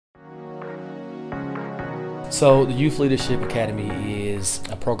So the Youth Leadership Academy is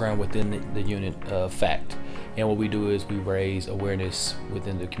a program within the unit of FACT. And what we do is we raise awareness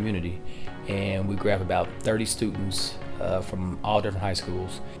within the community. And we grab about 30 students from all different high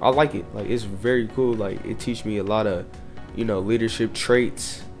schools. I like it. Like, it's very cool. Like, it teaches me a lot of, leadership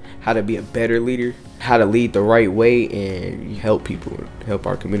traits, how to be a better leader, how to lead the right way and help people, help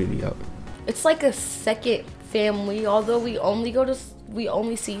our community out. It's like a second family, although we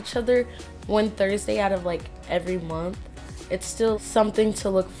only see each other one Thursday out of like every month. It's still something to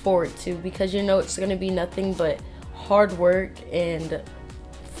look forward to because it's going to be nothing but hard work and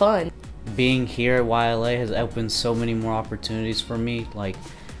fun. Being here at YLA has opened so many more opportunities for me. Like,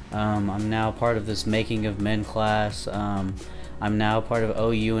 I'm now part of this Making of Men class. I'm now part of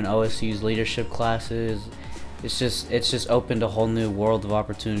OU and OSU's leadership classes. It's just opened a whole new world of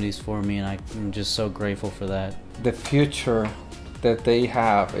opportunities for me, and I'm just so grateful for that. The future that they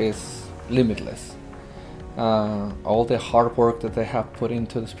have is limitless. All the hard work that they have put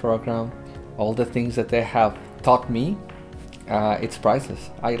into this program, all the things that they have taught me, it's priceless.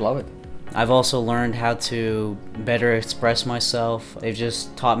 I love it. I've also learned how to better express myself. They've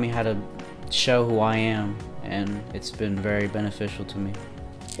just taught me how to show who I am, and it's been very beneficial to me.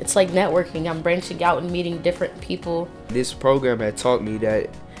 It's like networking. I'm branching out and meeting different people. This program had taught me that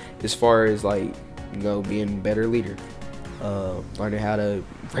as far as being a better leader, learning how to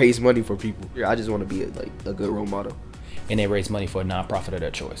raise money for people. I just want to be a good role model. And they raise money for a nonprofit of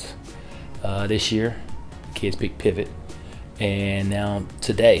their choice. This year, kids picked Pivot. And now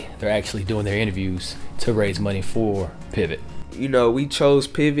today, they're actually doing their interviews to raise money for Pivot. We chose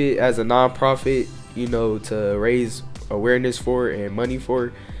Pivot as a nonprofit, to raise awareness for and money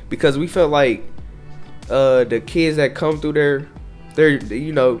for, because we felt like the kids that come through there,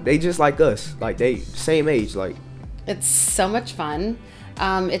 they just like us, like they same age. Like, it's so much fun.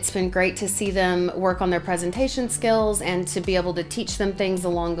 It's been great to see them work on their presentation skills and to be able to teach them things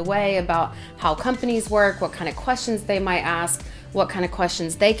along the way about how companies work, what kind of questions they might ask, what kind of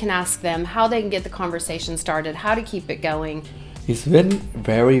questions they can ask them, how they can get the conversation started, how to keep it going. It's been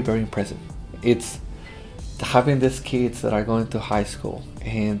very, very impressive. It's having these kids that are going to high school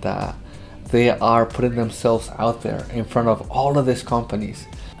and they are putting themselves out there in front of all of these companies.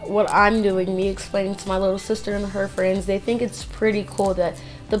 What I'm doing, me explaining to my little sister and her friends, they think it's pretty cool that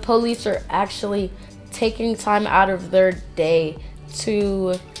the police are actually taking time out of their day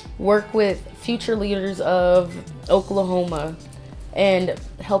to work with future leaders of Oklahoma and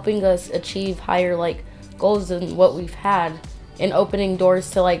helping us achieve higher goals than what we've had and opening doors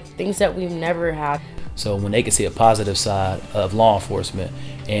to things that we've never had. So when they can see a positive side of law enforcement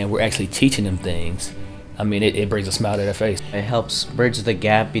and we're actually teaching them things, it brings a smile to their face. It helps bridge the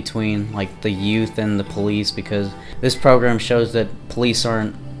gap between the youth and the police, because this program shows that police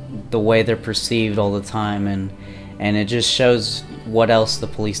aren't the way they're perceived all the time, and it just shows what else the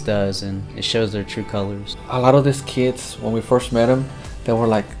police does, and it shows their true colors. A lot of these kids, when we first met them, they were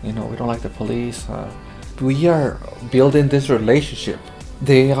like, we don't like the police. We are building this relationship.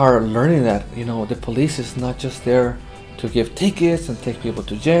 They are learning that, the police is not just there to give tickets and take people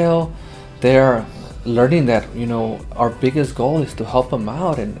to jail. They're learning that, our biggest goal is to help them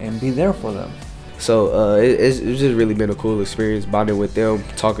out and be there for them. So it's just really been a cool experience bonding with them,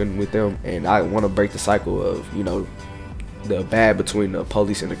 talking with them, and I want to break the cycle of, the bad between the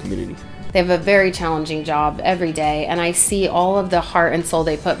police and the community. They have a very challenging job every day, and I see all of the heart and soul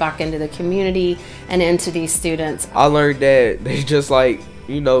they put back into the community and into these students. I learned that they just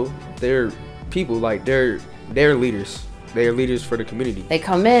they're people, they're leaders. They are leaders for the community. They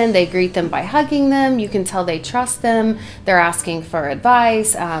come in, they greet them by hugging them. You can tell they trust them. They're asking for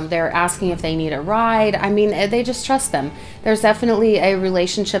advice. They're asking if they need a ride. They just trust them. There's definitely a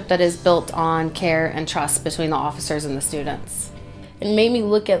relationship that is built on care and trust between the officers and the students. It made me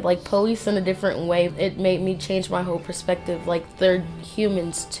look at police in a different way. It made me change my whole perspective. They're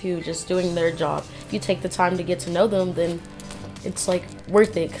humans too, just doing their job. If you take the time to get to know them, then it's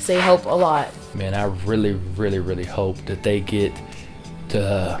worth it because they help a lot. Man, I really, really, really hope that they get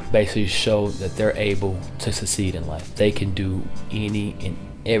to basically show that they're able to succeed in life. They can do any and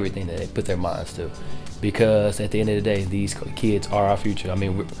everything that they put their minds to, because at the end of the day, these kids are our future.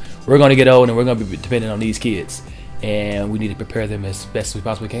 We're going to get old and we're going to be dependent on these kids, and we need to prepare them as best as we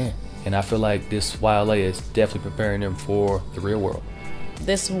possibly can. And I feel like this YLA is definitely preparing them for the real world.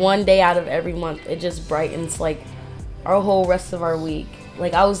 This one day out of every month, it just brightens our whole rest of our week.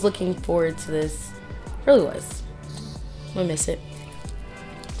 I was looking forward to this. Really was. I miss it.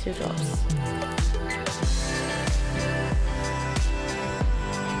 2 drops.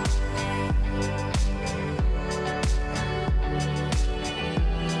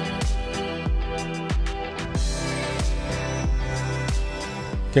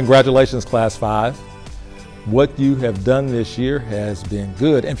 Congratulations, Class 5. What you have done this year has been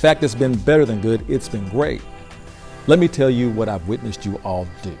good. In fact, it's been better than good. It's been great. Let me tell you what I've witnessed you all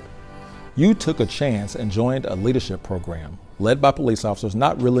do. You took a chance and joined a leadership program led by police officers,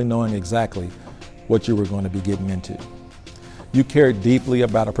 not really knowing exactly what you were going to be getting into. You cared deeply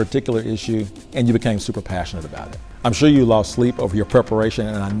about a particular issue and you became super passionate about it. I'm sure you lost sleep over your preparation,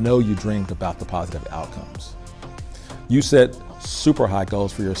 and I know you dreamed about the positive outcomes. You set super high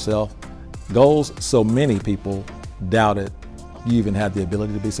goals for yourself, goals so many people doubted you even had the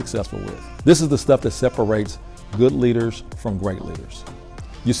ability to be successful with. This is the stuff that separates good leaders from great leaders.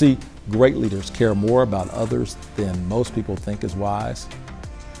 You see, great leaders care more about others than most people think is wise.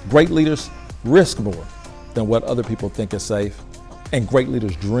 Great leaders risk more than what other people think is safe. And great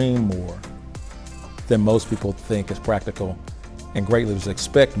leaders dream more than most people think is practical. And great leaders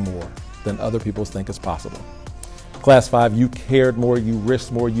expect more than other people think is possible. Class 5, you cared more, you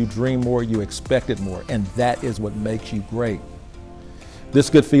risked more, you dreamed more, you expected more, and that is what makes you great. This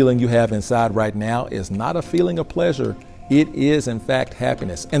good feeling you have inside right now is not a feeling of pleasure. It is, in fact,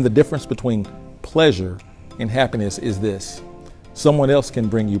 happiness. And the difference between pleasure and happiness is this. Someone else can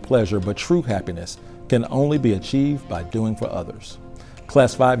bring you pleasure, but true happiness can only be achieved by doing for others.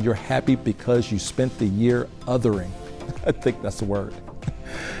 Class 5, you're happy because you spent the year othering. I think that's the word.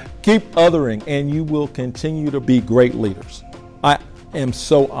 Keep othering and you will continue to be great leaders. I am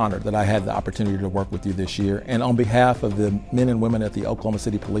so honored that I had the opportunity to work with you this year. And on behalf of the men and women at the Oklahoma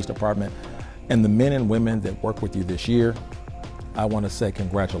City Police Department and the men and women that work with you this year, I want to say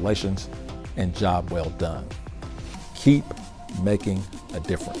congratulations and job well done. Keep making a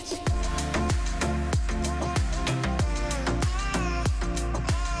difference.